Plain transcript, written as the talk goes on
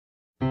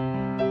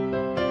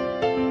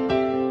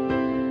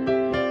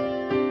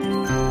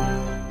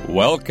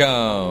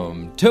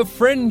Welcome to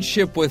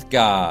Friendship with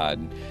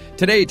God.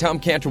 Today, Tom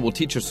Cantor will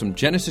teach us from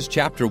Genesis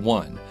chapter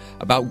 1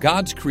 about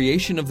God's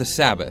creation of the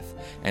Sabbath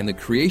and the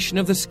creation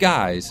of the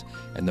skies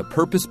and the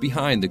purpose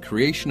behind the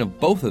creation of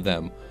both of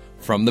them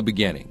from the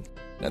beginning.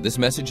 Now, this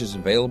message is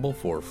available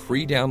for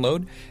free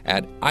download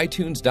at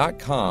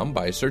iTunes.com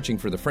by searching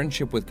for the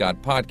Friendship with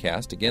God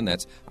podcast. Again,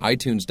 that's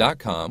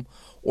iTunes.com,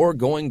 or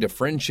going to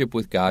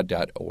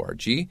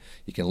friendshipwithgod.org. You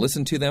can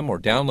listen to them or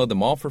download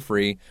them all for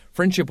free,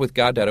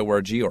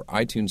 friendshipwithgod.org or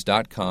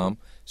iTunes.com.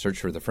 Search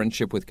for the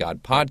Friendship with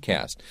God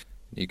podcast.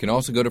 You can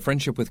also go to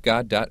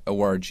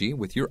friendshipwithgod.org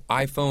with your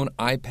iPhone,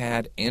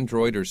 iPad,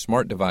 Android, or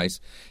smart device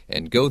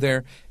and go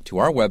there to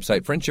our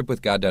website,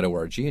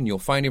 friendshipwithgod.org, and you'll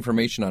find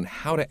information on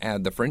how to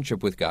add the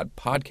Friendship with God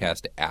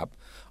podcast app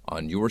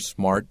on your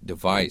smart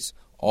device,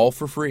 all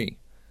for free.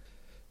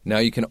 Now,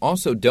 you can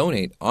also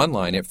donate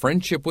online at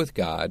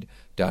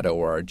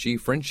friendshipwithgod.org,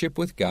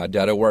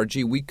 friendshipwithgod.org.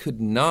 We could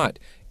not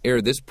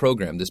air this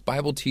program, this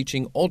Bible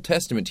teaching, Old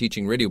Testament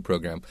teaching radio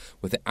program,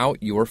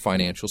 without your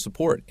financial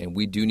support, and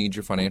we do need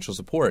your financial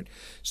support.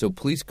 So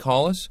please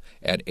call us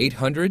at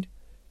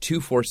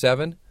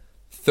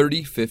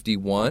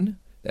 800-247-3051.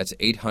 That's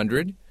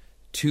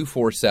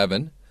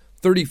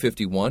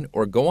 800-247-3051,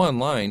 or go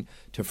online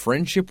to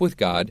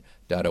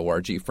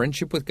friendshipwithgod.org,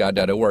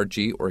 friendshipwithgod.org,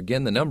 or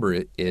again, the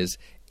number is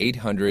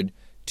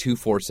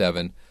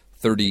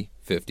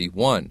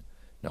 800-247-3051.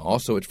 Now,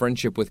 also at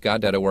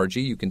friendshipwithgod.org,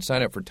 you can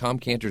sign up for Tom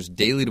Cantor's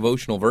Daily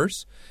Devotional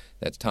Verse.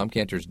 That's Tom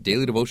Cantor's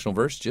Daily Devotional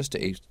Verse, just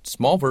a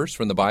small verse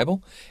from the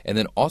Bible, and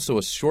then also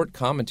a short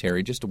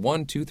commentary, just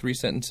 1, 2, 3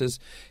 sentences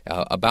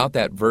about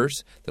that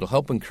verse that'll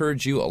help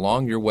encourage you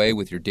along your way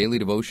with your daily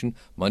devotion,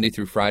 Monday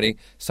through Friday.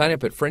 Sign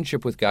up at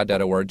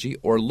friendshipwithgod.org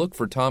or look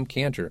for Tom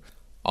Cantor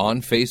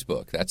on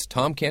Facebook. That's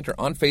Tom Cantor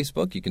on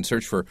Facebook. You can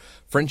search for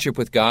Friendship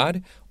with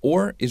God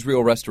or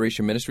Israel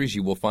Restoration Ministries.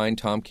 You will find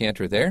Tom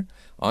Cantor there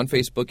on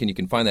Facebook, and you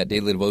can find that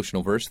daily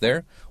devotional verse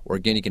there. Or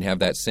again, you can have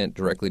that sent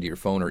directly to your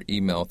phone or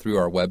email through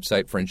our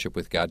website,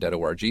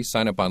 friendshipwithgod.org.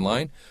 Sign up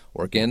online,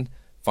 or again,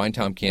 find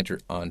Tom Cantor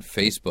on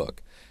Facebook.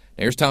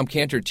 Now, here's Tom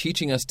Cantor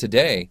teaching us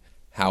today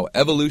how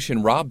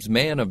evolution robs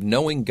man of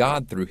knowing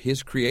God through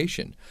his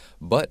creation.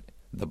 But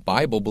the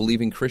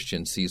Bible-believing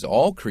Christian sees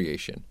all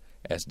creation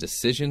as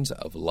decisions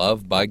of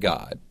love by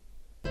God.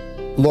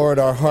 Lord,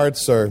 our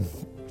hearts are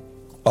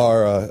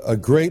a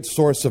great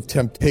source of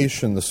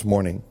temptation this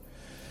morning,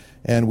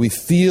 and we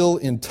feel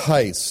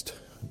enticed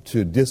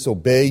to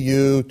disobey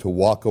you, to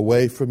walk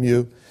away from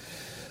you.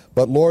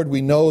 But Lord,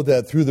 we know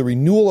that through the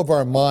renewal of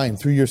our mind,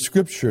 through your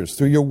scriptures,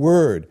 through your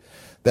word,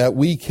 that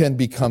we can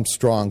become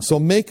strong. So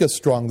make us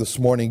strong this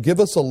morning. Give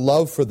us a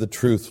love for the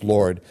truth,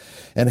 Lord,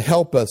 and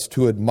help us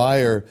to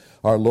admire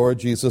our Lord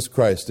Jesus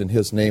Christ. In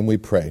his name we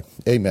pray.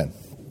 Amen.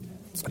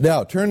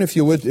 Now, turn, if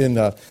you would, in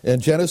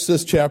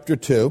Genesis chapter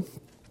 2.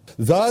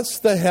 Thus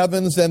the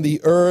heavens and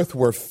the earth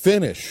were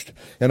finished,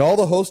 and all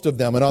the host of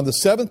them. And on the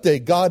seventh day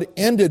God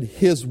ended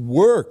his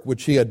work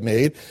which he had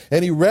made,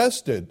 and he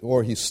rested,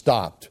 or he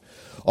stopped,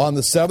 on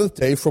the seventh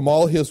day from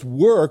all his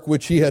work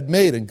which he had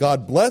made. And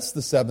God blessed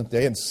the seventh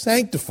day and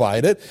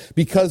sanctified it,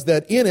 because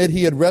that in it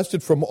he had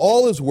rested from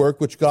all his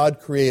work which God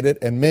created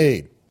and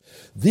made.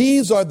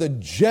 These are the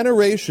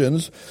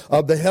generations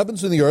of the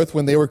heavens and the earth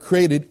when they were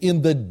created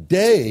in the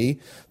day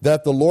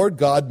that the Lord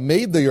God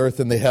made the earth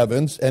and the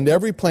heavens, and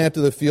every plant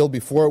of the field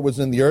before it was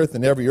in the earth,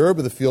 and every herb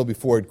of the field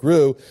before it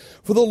grew.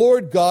 For the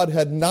Lord God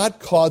had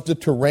not caused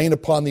it to rain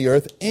upon the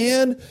earth,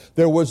 and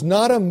there was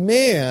not a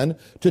man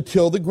to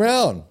till the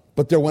ground.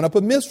 But there went up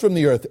a mist from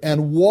the earth,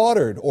 and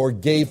watered, or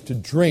gave to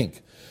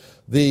drink,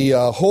 the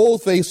whole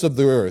face of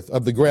the earth,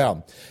 of the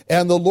ground.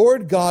 And the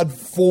Lord God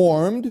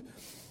formed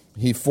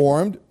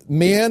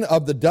man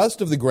of the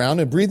dust of the ground,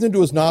 and breathed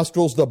into his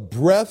nostrils the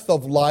breath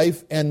of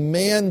life, and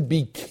man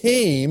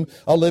became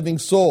a living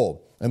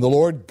soul. And the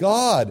Lord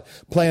God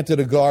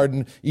planted a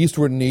garden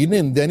eastward in Eden,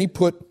 and then he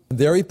put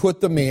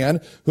the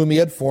man whom he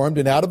had formed,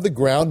 and out of the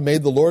ground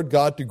made the Lord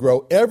God to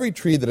grow every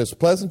tree that is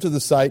pleasant to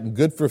the sight and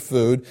good for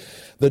food,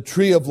 the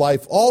tree of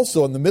life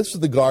also in the midst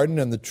of the garden,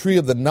 and the tree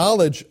of the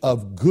knowledge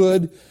of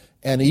good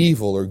and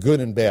evil, or good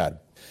and bad.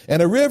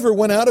 And a river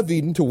went out of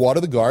Eden to water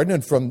the garden,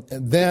 and from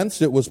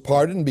thence it was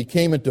parted and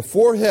became into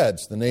 4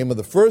 heads. The name of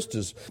the first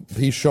is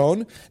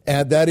Pishon,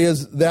 and that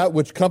is that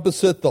which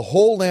compasseth the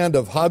whole land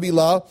of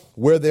Havilah,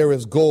 where there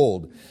is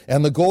gold.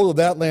 And the gold of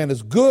that land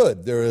is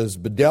good. There is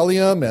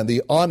bdellium and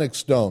the onyx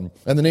stone.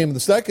 And the name of the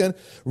second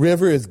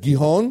river is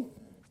Gihon,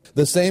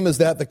 the same as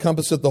that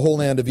compasseth the whole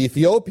land of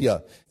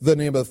Ethiopia. The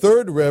name of the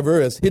third river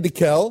is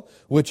Hiddekel,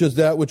 which is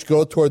that which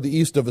goeth toward the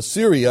east of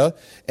Assyria.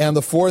 And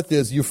the fourth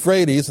is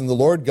Euphrates. And the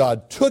Lord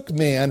God took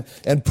man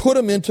and put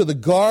him into the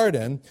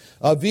garden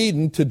of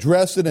Eden to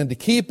dress it and to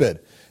keep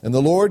it. And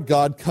the Lord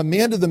God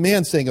commanded the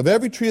man, saying, Of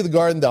every tree of the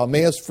garden thou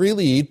mayest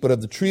freely eat, but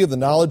of the tree of the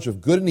knowledge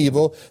of good and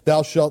evil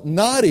thou shalt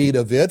not eat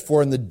of it,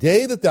 for in the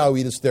day that thou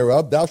eatest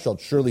thereof thou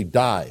shalt surely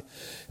die.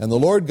 And the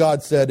Lord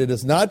God said, It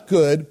is not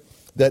good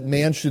that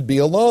man should be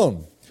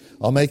alone.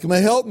 I'll make him a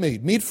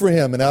helpmeet, meet for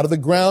him. And out of the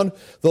ground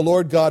the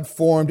Lord God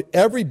formed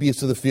every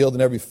beast of the field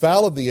and every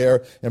fowl of the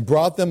air, and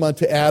brought them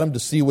unto Adam to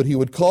see what he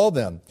would call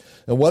them.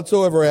 And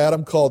whatsoever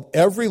Adam called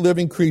every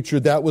living creature,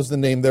 that was the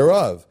name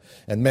thereof.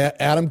 And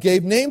Adam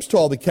gave names to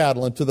all the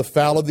cattle, and to the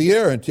fowl of the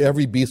air, and to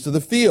every beast of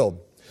the field.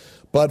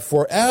 But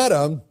for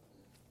Adam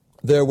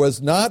there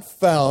was not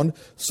found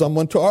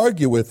someone to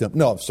argue with him.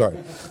 No, I'm sorry.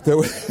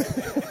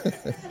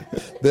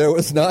 There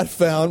was not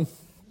found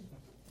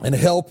an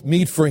help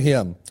meet for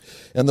him.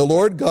 And the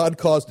Lord God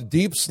caused a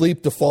deep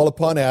sleep to fall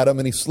upon Adam,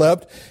 and he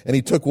slept, and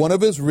he took one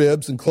of his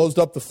ribs and closed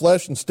up the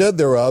flesh instead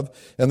thereof,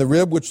 and the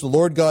rib which the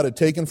Lord God had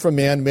taken from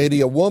man made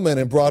he a woman,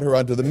 and brought her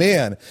unto the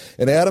man.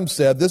 And Adam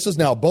said, This is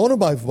now bone of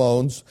my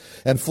bones,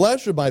 and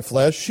flesh of my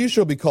flesh. She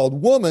shall be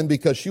called woman,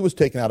 because she was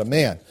taken out of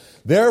man.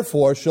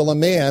 Therefore shall a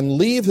man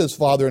leave his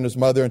father and his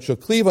mother, and shall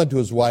cleave unto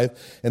his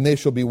wife, and they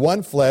shall be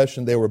one flesh.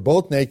 And they were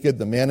both naked,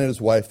 the man and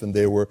his wife, and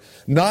they were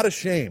not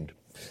ashamed.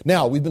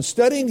 Now, we've been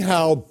studying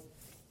how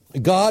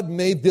God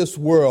made this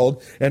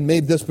world and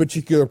made this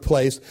particular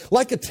place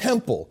like a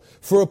temple,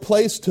 for a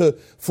place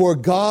for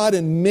God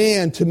and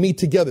man to meet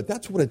together.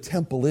 That's what a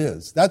temple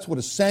is. That's what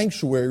a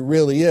sanctuary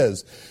really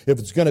is. If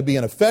it's going to be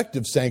an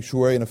effective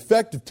sanctuary, an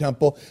effective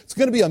temple, it's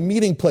going to be a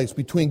meeting place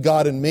between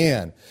God and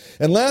man.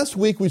 And last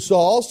week we saw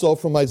also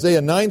from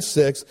Isaiah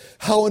 9:6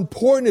 how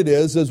important it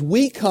is as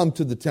we come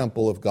to the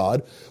temple of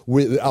God,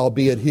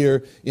 albeit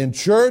here in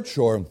church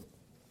or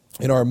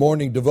in our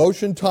morning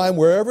devotion time,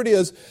 wherever it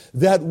is,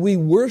 that we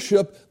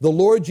worship the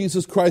Lord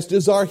Jesus Christ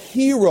as our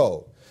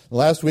hero.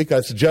 Last week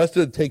I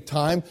suggested take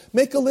time,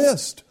 make a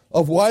list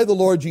of why the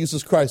Lord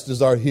Jesus Christ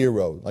is our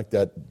hero, like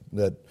that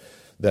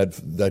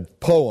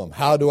poem,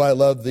 How Do I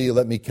Love Thee?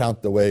 Let Me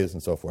Count the Ways,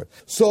 and so forth.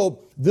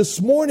 So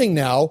this morning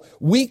now,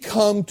 we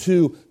come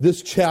to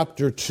this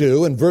chapter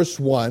 2 and verse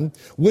 1,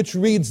 which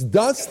reads,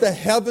 Thus the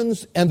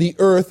heavens and the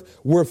earth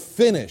were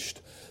finished.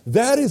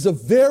 That is a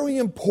very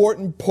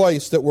important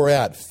place that we're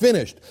at.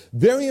 Finished.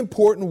 Very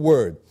important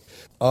word.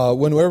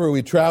 Whenever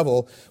we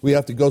travel, we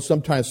have to go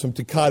sometimes from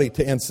Tecate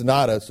to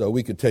Ensenada, so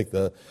we could take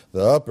the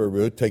upper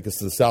route, take us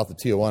to the south of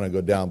Tijuana and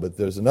go down, but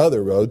there's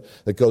another road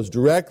that goes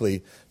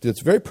directly,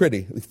 it's very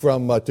pretty,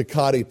 from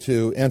Tecate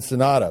to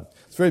Ensenada.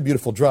 It's a very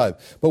beautiful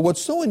drive. But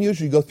what's so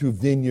unusual, you go through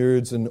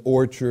vineyards and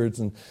orchards,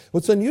 and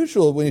what's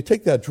unusual when you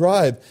take that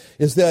drive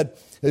is that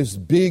there's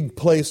big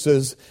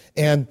places,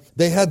 and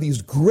they have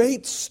these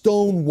great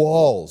stone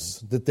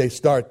walls that they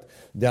start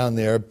down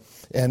there,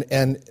 and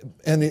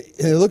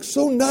it looks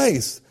so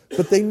nice,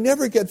 but they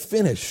never get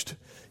finished.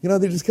 You know,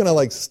 they just kind of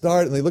like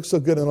start, and they look so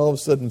good, and all of a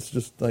sudden it's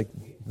just like,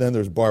 then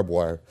there's barbed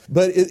wire.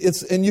 But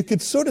and you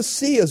could sort of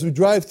see as we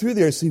drive through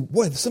there, see,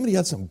 boy, somebody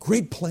had some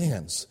great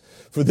plans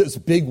for this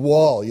big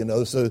wall, you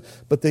know,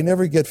 but they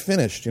never get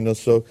finished, you know,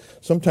 so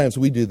sometimes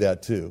we do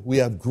that too. We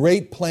have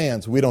great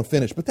plans, we don't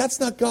finish, but that's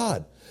not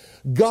God.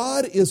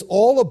 God is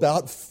all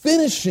about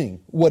finishing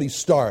what he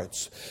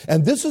starts.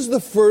 And this is the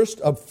first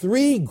of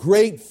 3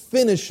 great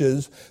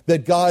finishes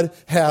that God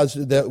has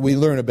that we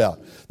learn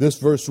about. This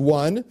verse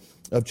 1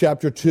 of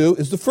chapter 2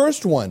 is the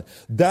first one.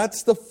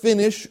 That's the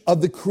finish of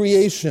the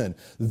creation.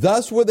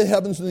 Thus were the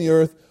heavens and the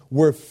earth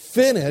were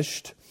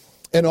finished,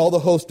 and all the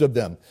host of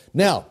them.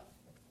 Now,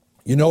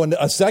 you know,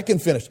 a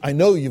second finish. I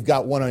know you've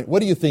got one.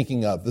 What are you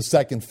thinking of? The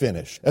second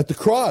finish. At the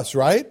cross,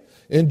 right?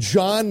 In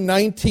John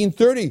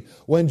 19:30,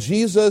 when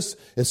Jesus,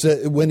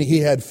 when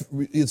he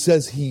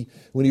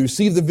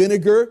received the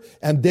vinegar,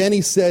 and then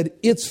he said,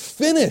 it's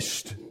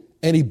finished.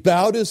 And he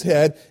bowed his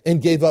head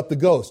and gave up the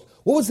ghost.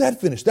 What was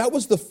that finish? That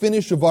was the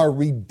finish of our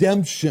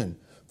redemption.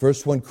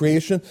 Verse 1,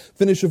 creation,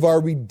 finish of our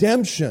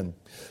redemption.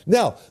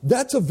 Now,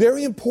 that's a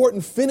very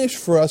important finish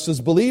for us as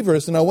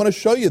believers, and I want to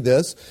show you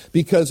this,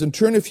 because, and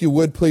turn if you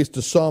would please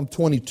to Psalm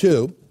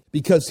 22,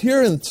 because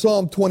here in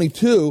Psalm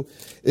 22,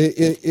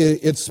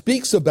 it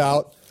speaks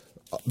about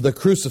the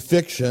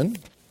crucifixion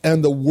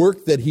and the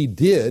work that he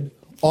did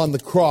on the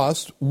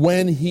cross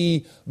when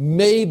he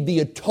made the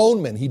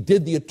atonement. He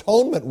did the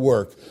atonement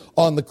work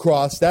on the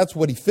cross. That's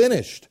what he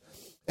finished.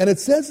 And it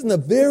says in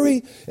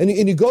the and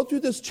you go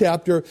through this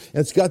chapter, and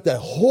it's got that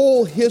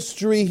whole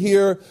history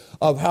here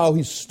of how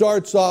he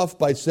starts off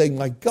by saying,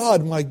 my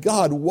God,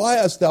 why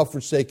hast thou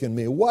forsaken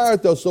me? Why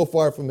art thou so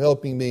far from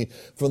helping me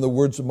from the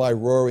words of my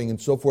roaring, and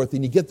so forth.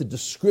 And you get the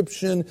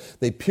description,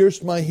 they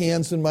pierced my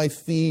hands and my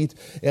feet,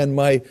 and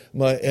my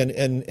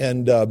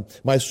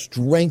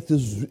strength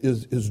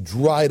is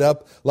dried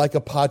up like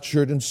a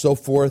potsherd, and so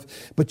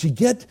forth. But you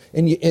get,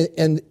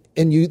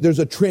 there's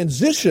a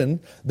transition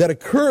that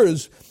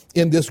occurs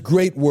in this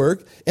great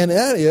work, and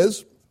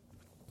that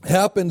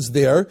happens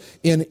there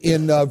in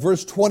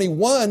verse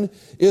 21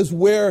 is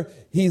where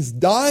he's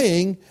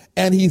dying,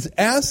 and he's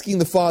asking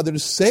the Father to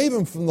save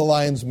him from the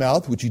lion's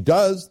mouth, which he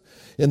does,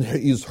 and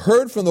he's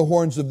heard from the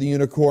horns of the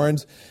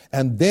unicorns,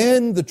 and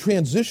then the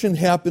transition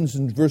happens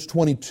in verse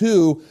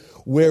 22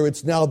 where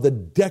it's now the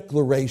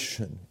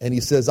declaration. And he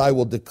says, I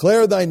will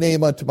declare thy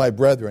name unto my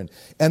brethren.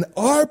 And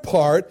our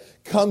part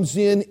comes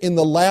in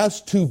the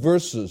last 2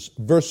 verses,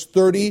 verse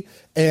 30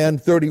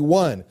 and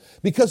 31,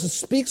 because it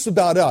speaks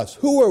about us.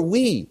 Who are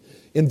we?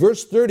 In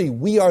verse 30,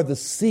 we are the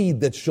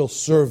seed that shall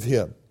serve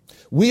him.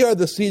 We are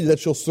the seed that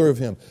shall serve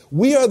him.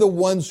 We are the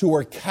ones who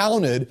are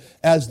counted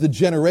as the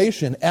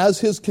generation,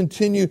 as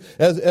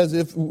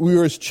if we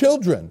were his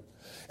children.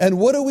 And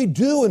what do we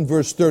do in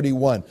verse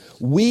 31?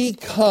 We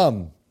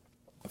come.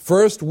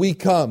 First we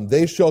come,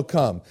 they shall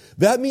come.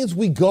 That means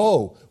we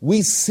go.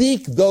 We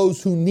seek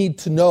those who need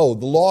to know,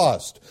 the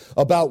lost,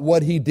 about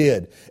what he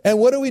did. And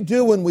what do we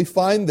do when we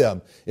find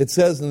them? It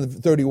says in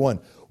 31,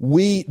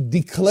 we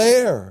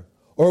declare,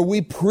 or we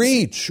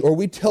preach, or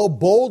we tell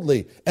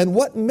boldly. And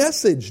what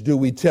message do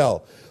we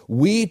tell?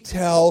 We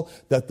tell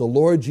that the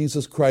Lord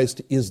Jesus Christ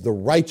is the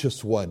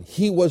righteous one.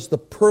 He was the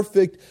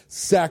perfect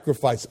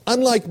sacrifice.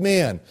 Unlike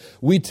man,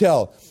 we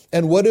tell.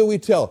 And what do we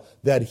tell?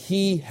 That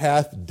he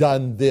hath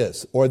done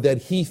this, or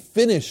that he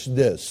finished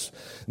this.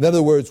 In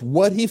other words,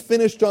 what he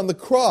finished on the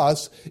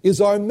cross is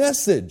our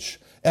message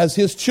as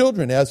his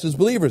children, as his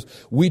believers.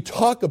 We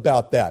talk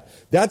about that.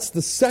 That's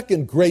the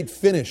second great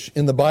finish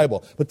in the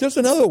Bible. But there's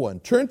another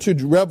one. Turn to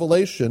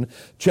Revelation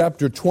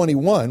chapter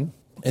 21,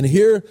 and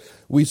here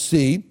we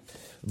see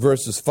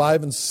verses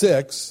 5 and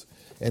 6,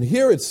 and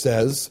here it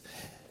says,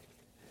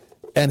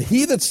 and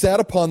he that sat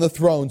upon the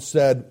throne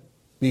said,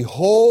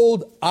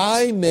 behold,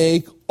 I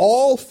make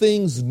all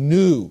things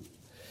new.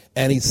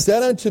 And he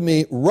said unto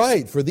me,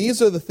 write, for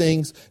these are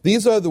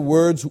the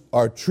words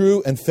are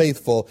true and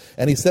faithful.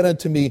 And he said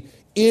unto me,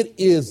 it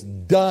is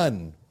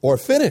done, or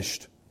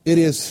finished. It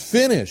is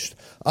finished.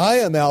 I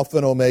am Alpha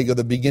and Omega,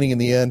 the beginning and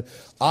the end.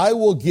 I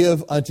will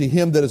give unto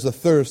him that is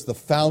athirst the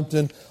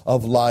fountain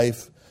of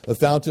life, the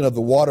fountain of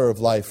the water of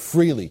life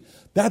freely.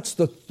 That's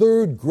the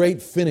third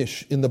great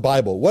finish in the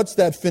Bible. What's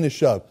that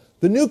finish of?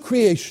 The new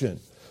creation.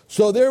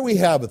 So there we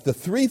have it, the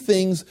three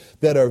things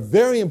that are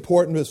very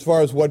important as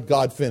far as what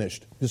God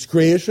finished. His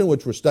creation,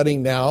 which we're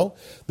studying now,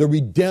 the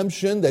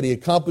redemption that he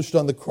accomplished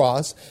on the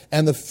cross,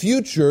 and the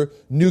future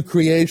new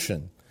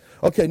creation.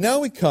 Okay, now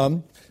we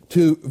come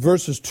to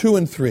verses 2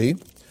 and 3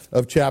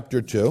 of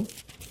chapter 2.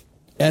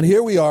 And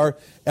here we are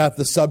at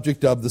the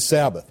subject of the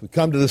Sabbath. We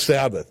come to the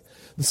Sabbath.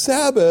 The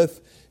Sabbath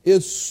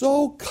is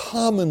so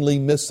commonly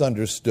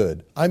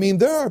misunderstood. I mean,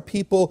 there are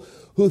people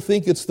who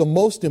think it's the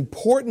most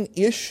important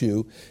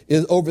issue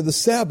is over the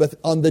Sabbath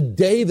on the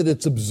day that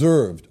it's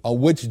observed, on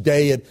which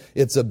day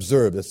it's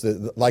observed. It's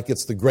like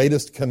it's the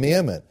greatest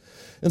commandment.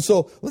 And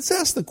so let's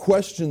ask the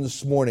question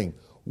this morning,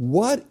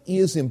 what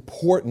is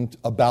important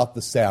about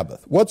the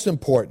Sabbath? What's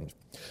important?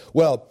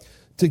 Well,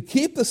 to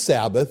keep the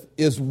Sabbath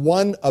is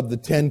one of the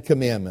 10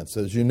 commandments,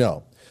 as you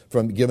know,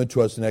 given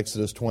to us in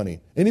Exodus 20.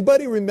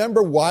 Anybody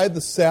remember why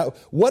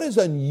what is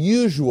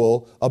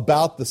unusual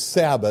about the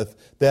Sabbath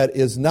that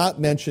is not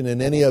mentioned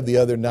in any of the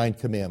other 9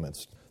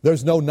 commandments?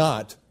 There's no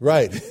not,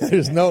 right?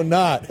 There's no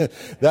not.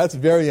 That's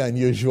very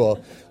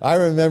unusual. I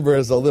remember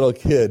as a little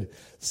kid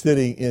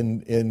sitting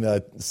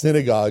in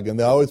synagogue, and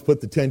they always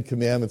put the 10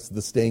 commandments to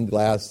the stained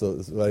glass.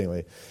 So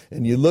anyway,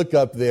 and you look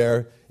up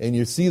there, and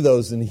you see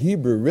those in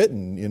Hebrew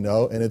written,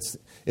 and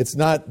it's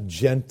not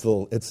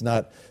gentle. It's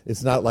not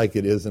like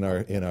it is in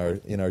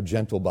our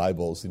gentle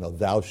Bibles.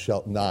 Thou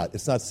shalt not.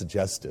 It's not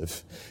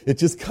suggestive. It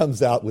just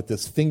comes out with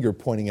this finger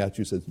pointing at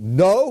you. Says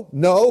no,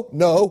 no,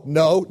 no,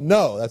 no,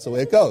 no. That's the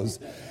way it goes.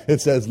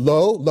 It says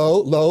lo, lo,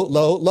 lo,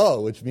 lo,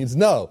 lo, which means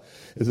no.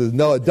 It says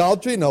no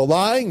adultery, no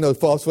lying, no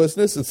false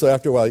witness. And so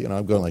after a while,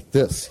 I'm going like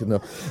this. The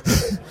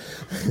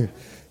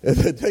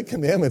 10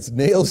 Commandments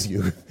nails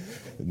you.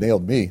 It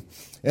nailed me.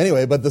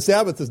 Anyway, but the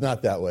Sabbath is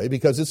not that way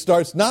because it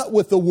starts not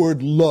with the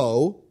word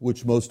lo,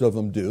 which most of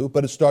them do,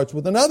 but it starts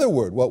with another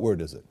word. What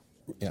word is it?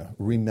 Yeah,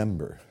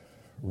 remember.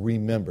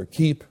 Remember.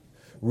 Keep,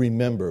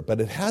 remember. But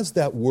it has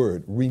that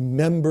word,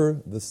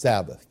 remember the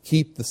Sabbath.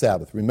 Keep the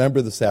Sabbath.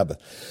 Remember the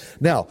Sabbath.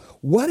 Now,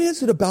 what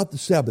is it about the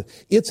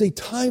Sabbath? It's a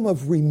time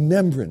of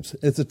remembrance.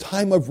 It's a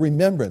time of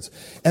remembrance.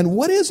 And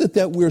what is it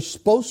that we're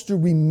supposed to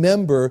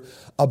remember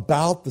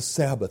about the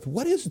Sabbath?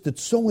 What is it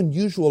that's so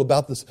unusual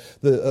about this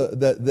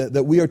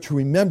that we are to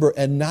remember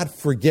and not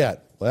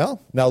forget?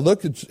 Well, now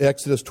look at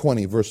Exodus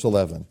 20, verse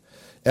 11.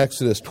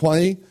 Exodus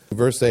 20,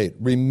 verse 8.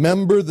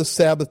 Remember the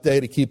Sabbath day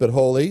to keep it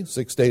holy.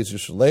 6 days you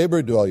shall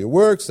labor, do all your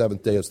work.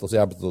 7th day is the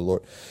Sabbath of the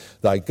Lord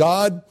thy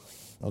God.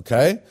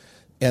 Okay?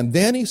 And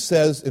then he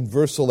says in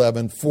verse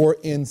 11, for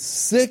in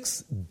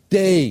 6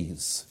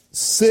 days,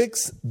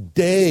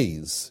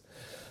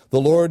 the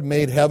Lord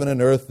made heaven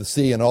and earth, the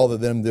sea, and all that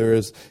them there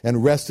is,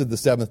 and rested the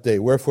 7th day.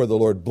 Wherefore the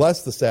Lord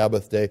blessed the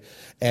Sabbath day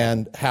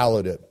and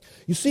hallowed it.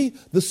 You see,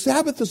 the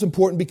Sabbath is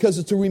important because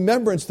it's a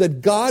remembrance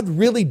that God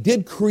really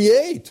did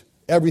create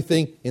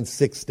everything in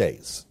 6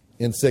 days.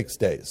 In 6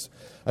 days.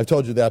 I've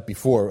told you that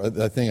before.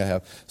 I think I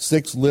have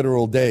 6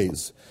 literal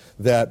days.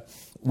 That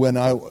when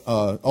I,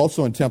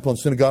 also in temple and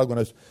synagogue, when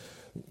I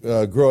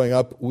was growing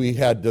up, we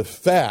had to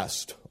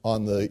fast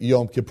on the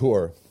Yom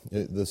Kippur,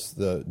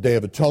 the Day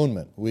of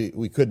Atonement.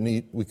 We couldn't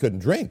eat, we couldn't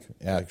drink,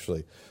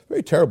 actually.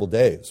 Very terrible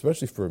day,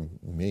 especially for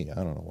me. I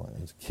don't know why,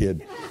 I was a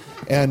kid.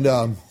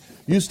 And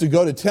used to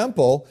go to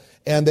temple,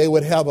 and they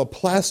would have a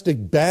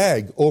plastic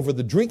bag over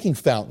the drinking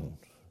fountain.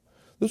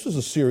 This was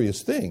a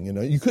serious thing,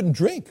 You couldn't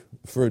drink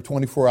for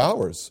 24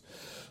 hours.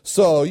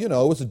 So, it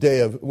was a day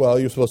of,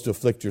 you're supposed to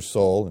afflict your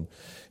soul. And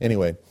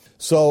anyway,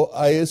 so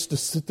I used to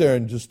sit there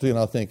and just,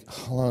 think,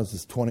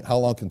 how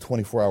long can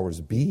 24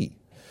 hours be?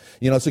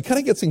 So it kind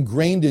of gets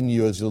ingrained in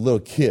you as a little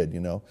kid,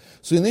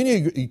 So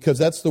then because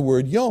that's the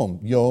word Yom.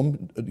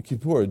 Yom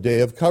Kippur, day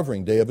of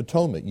covering, day of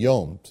atonement.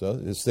 Yom, so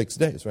it's 6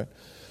 days, right?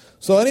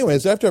 So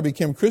anyways, after I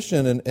became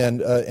Christian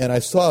and I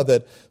saw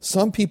that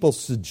some people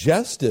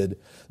suggested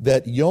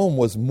that Yom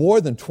was more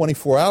than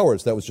 24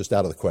 hours, that was just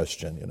out of the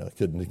question,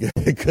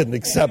 couldn't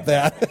accept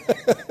that.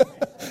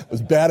 It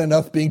was bad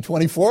enough being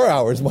 24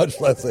 hours,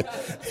 much less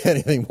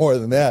anything more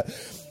than that.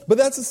 But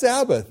that's the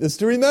Sabbath. It's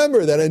to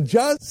remember that in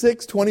just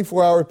 6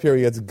 24-hour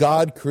periods,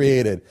 God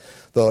created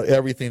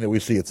everything that we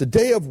see. It's a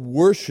day of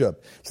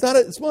worship. It's not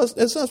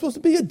supposed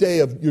to be a day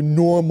of your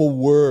normal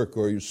work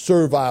or your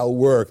servile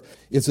work.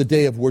 It's a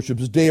day of worship.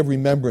 It's a day of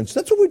remembrance.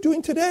 That's what we're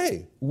doing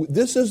today.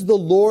 This is the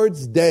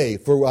Lord's day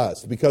for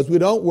us because we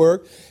don't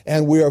work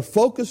and we are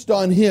focused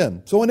on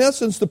Him. So in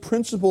essence, the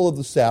principle of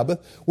the Sabbath,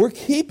 we're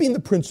keeping the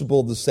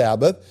principle of the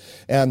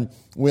Sabbath, and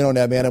we don't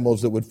have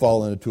animals that would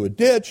fall into a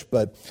ditch,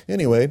 but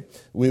anyway,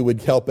 we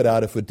would help it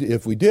out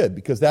if we did,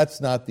 because that's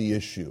not the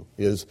issue,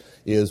 is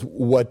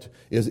what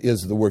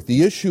is the work.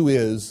 The issue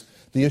is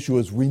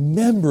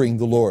remembering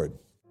the Lord.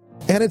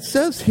 And it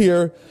says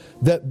here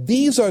that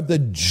these are the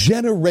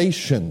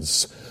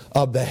generations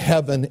of the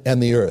heaven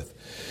and the earth.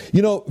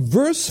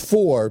 Verse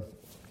 4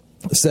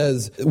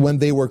 says, when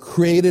they were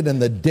created in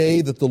the day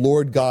that the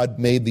Lord God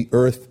made the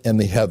earth and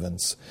the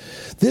heavens.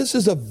 This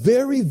is a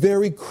very,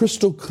 very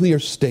crystal clear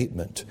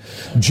statement.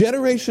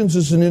 Generations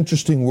is an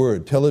interesting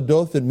word.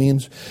 Teledoth, it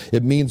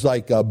means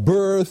like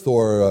birth,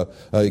 or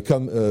it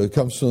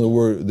comes from the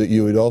word that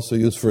you would also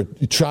use for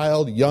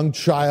child, young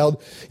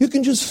child. You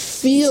can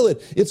just feel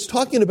it. It's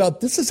talking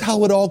about this is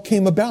how it all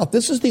came about.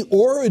 This is the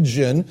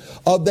origin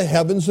of the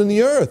heavens and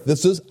the earth.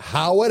 This is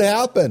how it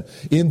happened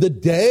in the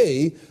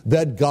day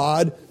that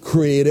God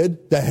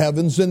created the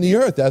heavens and the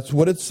earth. That's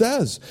what it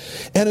says.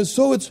 And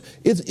so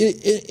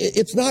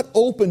it's not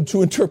open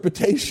to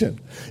interpretation.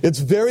 It's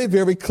very,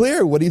 very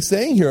clear what he's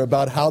saying here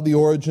about how the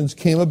origins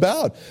came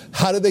about.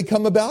 How did they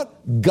come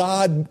about?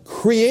 God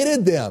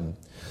created them.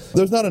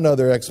 There's not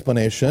another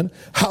explanation.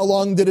 How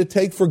long did it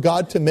take for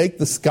God to make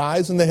the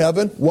skies and the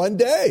heaven? 1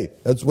 day.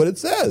 That's what it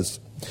says.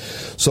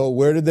 So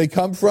where did they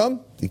come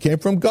from? They came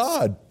from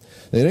God.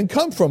 They didn't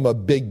come from a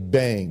Big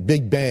Bang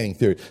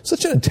theory.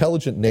 Such an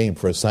intelligent name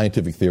for a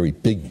scientific theory,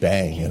 Big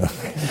Bang.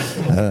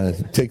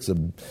 It takes a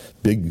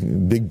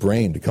big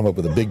brain to come up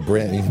with a big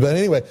brain. But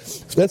anyway,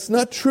 that's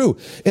not true.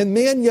 And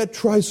man yet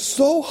tries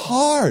so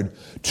hard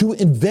to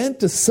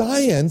invent a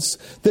science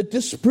that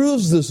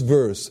disproves this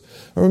verse.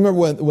 I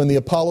remember when the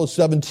Apollo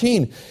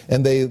 17,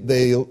 and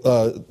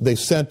they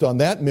sent on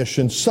that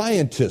mission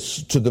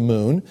scientists to the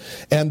moon,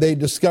 and they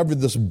discovered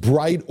this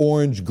bright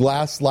orange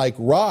glass-like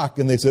rock,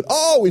 and they said,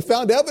 "Oh, we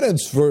found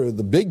evidence for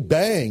the Big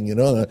Bang,"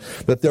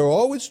 But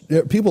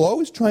people are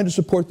always trying to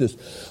support this.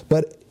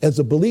 But as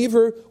a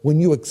believer, when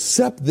you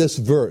accept this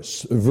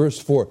verse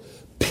 4,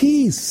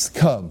 peace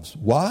comes.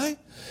 Why?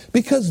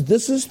 Because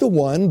this is the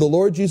one, the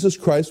Lord Jesus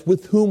Christ,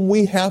 with whom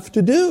we have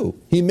to do.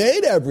 He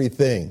made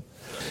everything.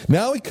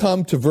 Now we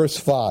come to verse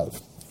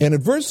 5. And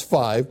in verse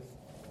 5,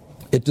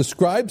 it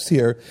describes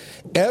here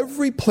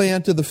every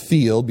plant of the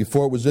field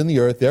before it was in the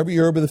earth, every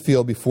herb of the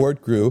field before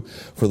it grew,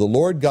 for the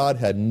Lord God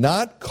had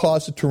not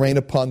caused it to rain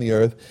upon the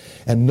earth.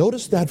 And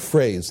notice that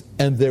phrase,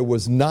 and there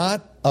was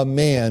not a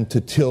man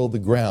to till the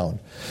ground.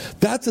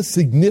 That's a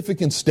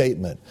significant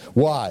statement.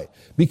 Why?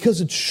 Because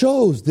it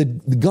shows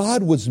that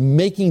God was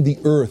making the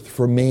earth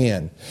for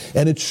man.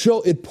 And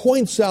it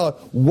points out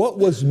what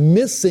was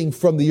missing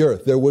from the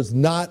earth. There was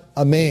not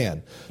a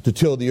man to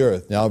till the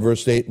earth. Now,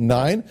 verse 8 and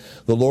 9,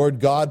 the Lord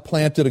God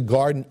planted a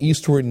garden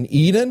eastward in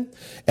Eden,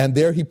 and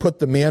there he put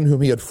the man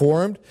whom he had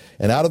formed,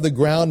 and out of the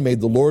ground made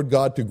the Lord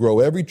God to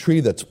grow every tree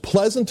that's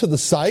pleasant to the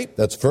sight,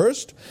 that's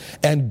first,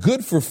 and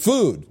good for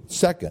food,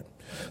 second.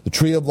 The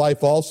tree of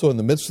life also in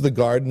the midst of the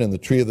garden, and the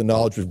tree of the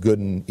knowledge of good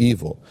and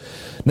evil.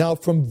 Now,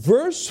 from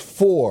verse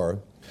 4,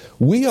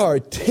 we are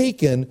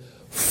taken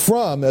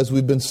from, as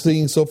we've been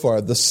seeing so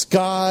far, the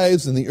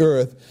skies and the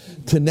earth,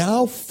 to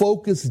now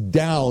focus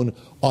down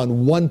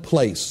on one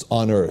place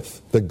on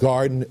earth, the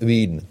Garden of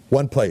Eden,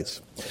 one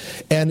place.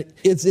 And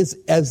it's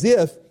as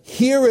if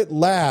here at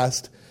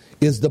last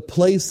is the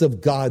place of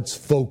God's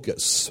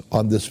focus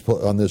on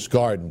this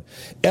garden.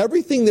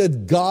 Everything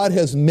that God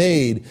has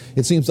made,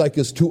 it seems like,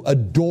 is to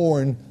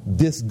adorn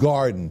this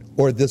garden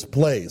or this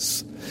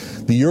place.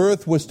 The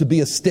earth was to be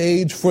a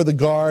stage for the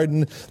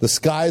garden. The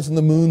skies and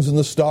the moons and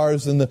the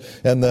stars and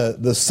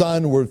the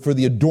sun were for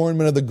the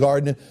adornment of the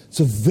garden.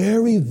 It's a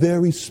very,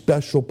 very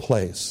special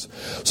place.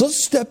 So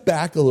let's step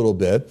back a little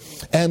bit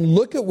and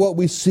look at what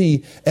we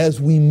see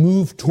as we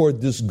move toward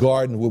this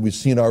garden, what we've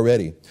seen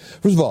already.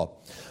 First of all,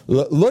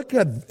 look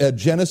at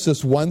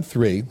Genesis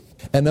 1:3,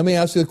 and let me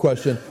ask you the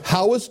question,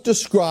 how is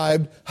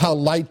described how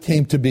light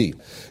came to be?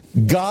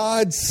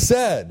 God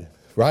said,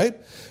 right?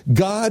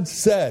 God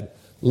said,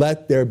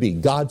 let there be.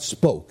 God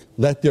spoke,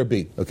 let there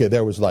be. Okay,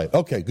 there was light.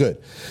 Okay,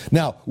 good.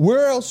 Now,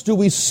 where else do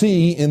we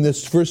see in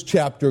this first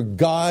chapter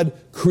God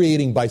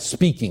creating by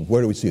speaking?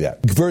 Where do we see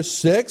that? Verse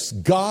 6,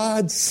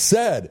 God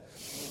said,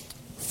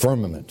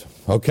 firmament.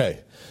 Okay,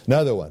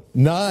 another one.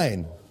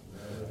 9,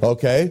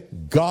 okay,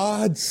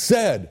 God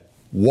said,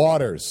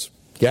 waters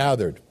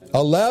gathered.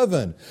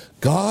 11,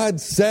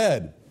 God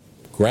said,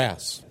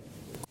 grass.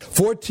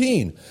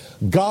 14,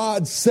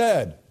 God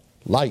said,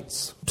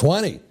 lights.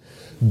 20,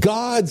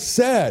 God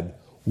said,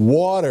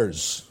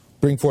 waters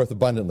bring forth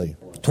abundantly.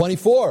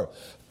 24,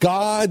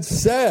 God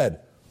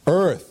said,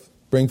 earth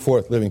bring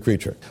forth living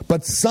creature.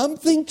 But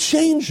something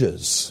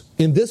changes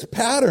in this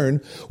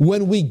pattern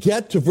when we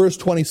get to verse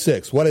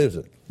 26. What is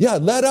it? Yeah,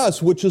 let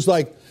us, which is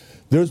like,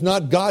 there's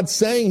not God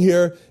saying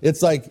here,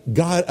 it's like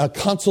God, a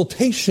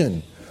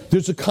consultation.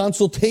 There's a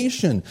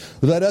consultation.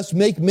 Let us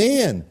make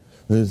man.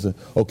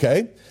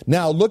 Okay?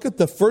 Now look at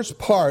the first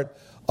part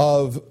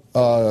of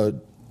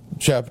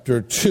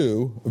chapter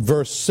 2,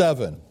 verse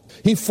 7.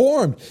 He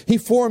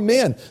formed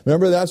man.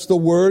 Remember, that's the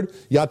word,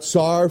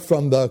 yatsar,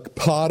 from the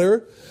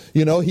potter.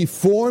 You know,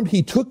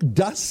 he took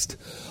dust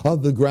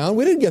of the ground.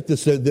 We didn't get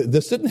this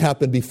didn't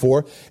happen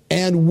before.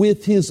 And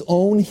with his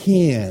own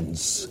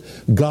hands,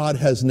 God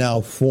has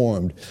now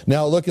formed.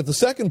 Now look at the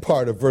second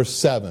part of verse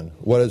 7.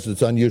 What is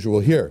it's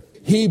unusual here?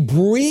 He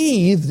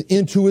breathed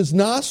into his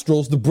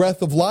nostrils the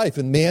breath of life,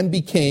 and man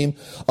became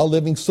a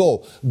living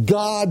soul.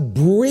 God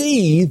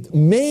breathed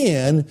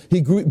man, he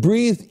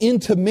breathed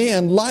into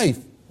man life.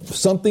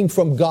 Something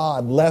from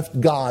God left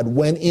God,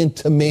 went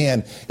into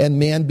man, and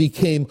man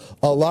became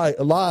alive.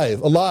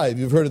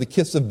 You've heard of the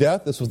kiss of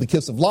death? This was the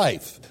kiss of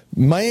life.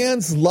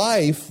 Man's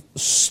life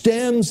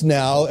stems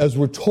now, as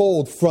we're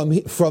told,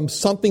 from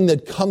something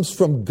that comes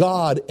from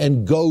God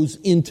and goes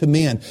into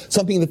man.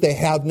 Something that they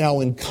have now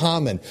in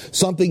common.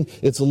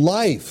 It's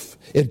life.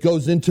 It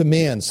goes into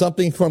man.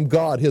 Something from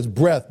God, his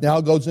breath, now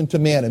goes into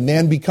man, and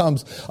man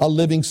becomes a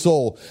living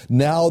soul.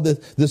 Now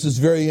this is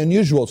very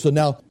unusual. So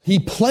now he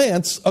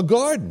plants a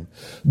garden.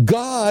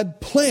 God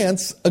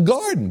plants a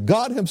garden.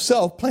 God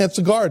himself plants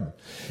a garden.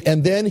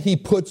 And then he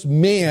puts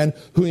man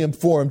who he had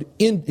formed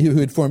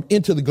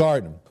into the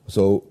garden.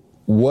 So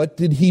what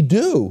did he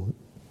do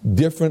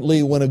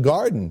differently when a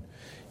garden?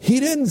 He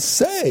didn't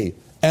say,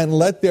 and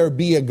let there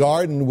be a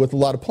garden with a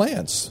lot of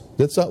plants.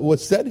 That's not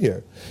what's said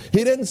here.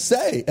 He didn't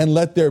say, and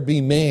let there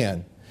be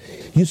man.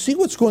 You see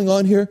what's going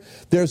on here?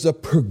 There's a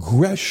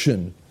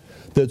progression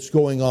that's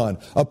going on.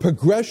 A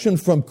progression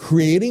from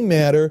creating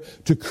matter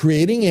to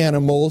creating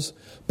animals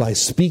by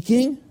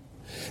speaking.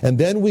 And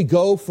then we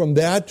go from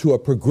that to a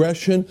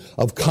progression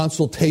of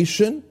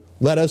consultation.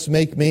 Let us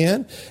make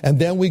man. And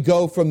then we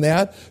go from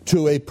that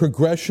to a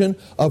progression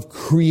of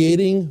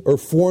creating or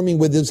forming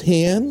with his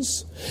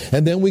hands.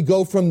 And then we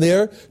go from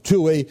there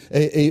to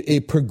a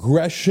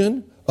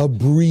progression of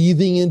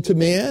breathing into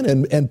man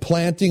and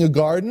planting a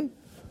garden.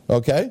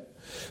 Okay?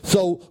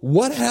 So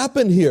what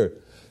happened here?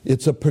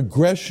 It's a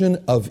progression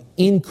of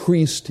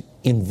increased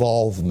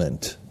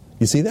involvement.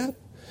 You see that?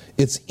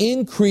 It's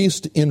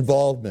increased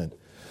involvement.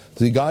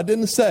 See, God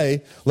didn't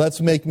say,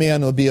 let's make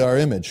man will be our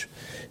image.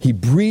 He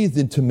breathed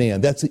into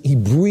man. He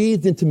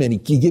breathed into man. He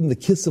gave him the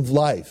kiss of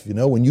life. You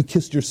know, when you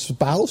kissed your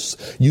spouse,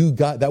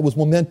 that was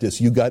momentous.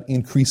 You got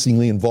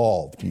increasingly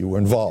involved. You were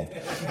involved.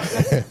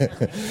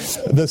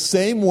 The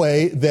same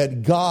way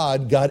that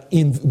God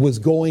was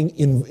going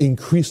in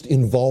increased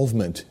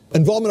involvement.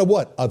 Involvement of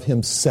what? Of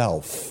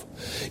himself.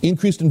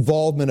 Increased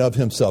involvement of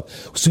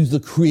himself. We see the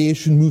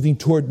creation moving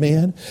toward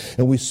man,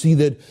 and we see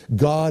that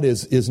God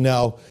is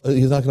now,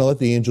 he's not going to let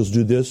the angels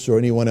do this or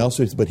anyone else,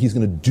 but he's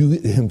going to do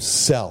it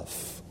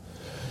himself.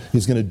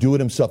 He's going to do it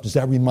himself. Does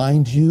that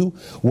remind you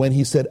when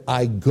he said,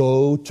 I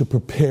go to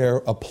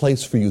prepare a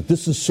place for you?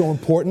 This is so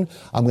important.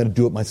 I'm going to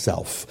do it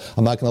myself.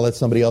 I'm not going to let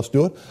somebody else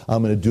do it.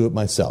 I'm going to do it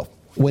myself.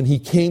 When he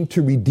came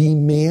to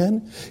redeem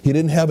man, he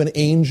didn't have an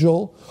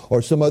angel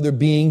or some other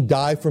being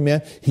die for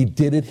man. He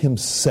did it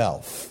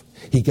himself.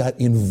 He got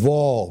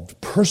involved,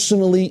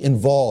 personally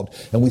involved.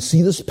 And we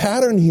see this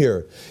pattern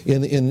here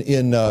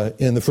in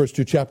the first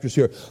two chapters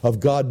here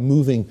of God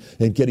moving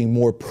and getting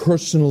more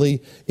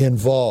personally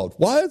involved.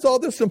 Why is all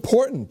this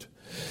important?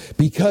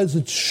 Because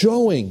it's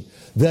showing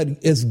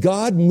that as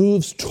God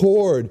moves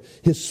toward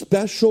his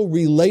special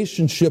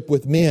relationship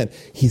with man,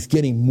 he's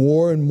getting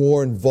more and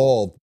more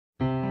involved.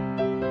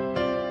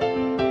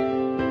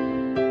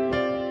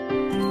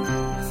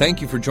 Thank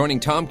you for joining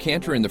Tom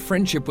Cantor in the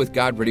Friendship with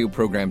God radio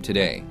program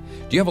today.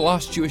 Do you have a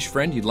lost Jewish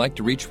friend you'd like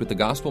to reach with the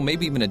gospel,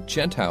 maybe even a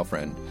Gentile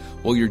friend?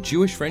 Well, your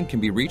Jewish friend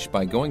can be reached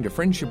by going to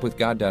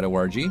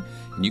friendshipwithgod.org,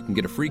 and you can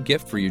get a free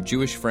gift for your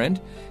Jewish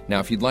friend. Now,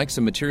 if you'd like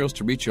some materials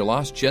to reach your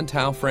lost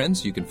Gentile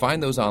friends, you can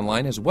find those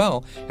online as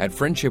well at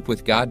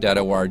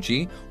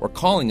friendshipwithgod.org or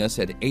calling us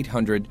at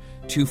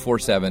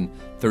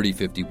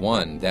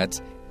 800-247-3051.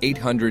 That's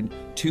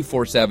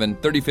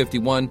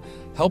 800-247-3051.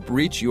 Help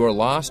reach your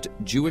lost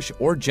Jewish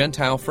or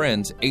Gentile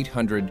friends,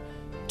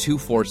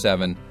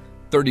 800-247-3051.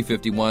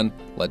 3051.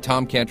 Let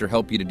Tom Cantor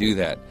help you to do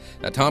that.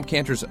 Now, Tom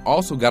Cantor's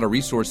also got a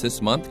resource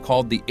this month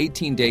called the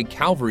 18-Day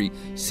Calvary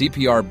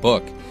CPR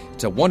book.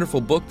 It's a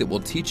wonderful book that will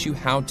teach you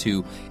how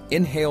to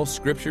inhale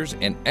scriptures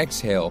and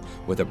exhale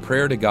with a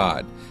prayer to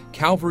God.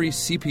 Calvary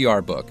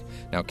CPR book.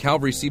 Now,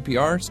 Calvary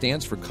CPR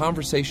stands for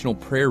Conversational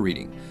Prayer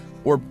Reading,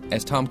 or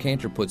as Tom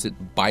Cantor puts it,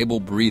 Bible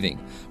breathing,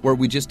 where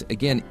we just,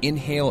 again,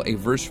 inhale a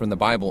verse from the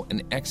Bible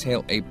and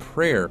exhale a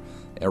prayer,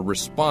 a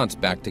response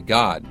back to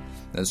God.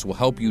 This will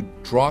help you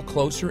draw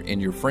closer in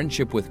your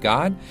friendship with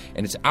God,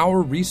 and it's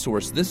our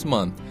resource this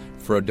month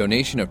for a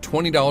donation of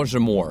 $20 or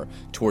more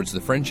towards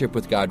the Friendship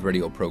with God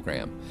radio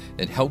program.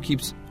 It helps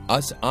keeps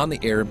us on the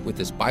air with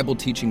this Bible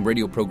teaching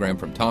radio program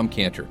from Tom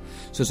Cantor.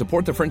 So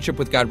support the Friendship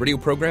with God radio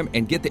program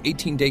and get the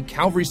 18-Day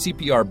Calvary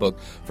CPR book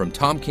from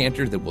Tom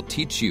Cantor that will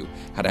teach you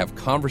how to have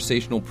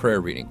conversational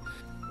prayer reading.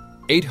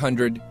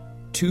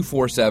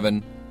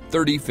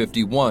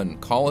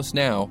 800-247-3051. Call us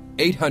now,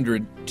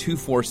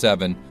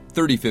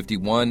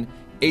 800-247-3051.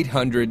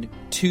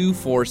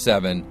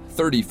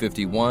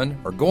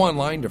 800-247-3051, or go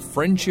online to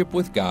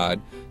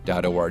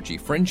friendshipwithgod.org,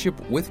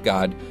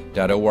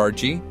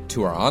 friendshipwithgod.org,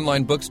 to our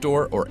online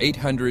bookstore, or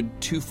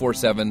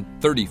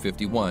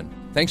 800-247-3051.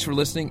 Thanks for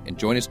listening, and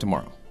join us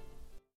tomorrow.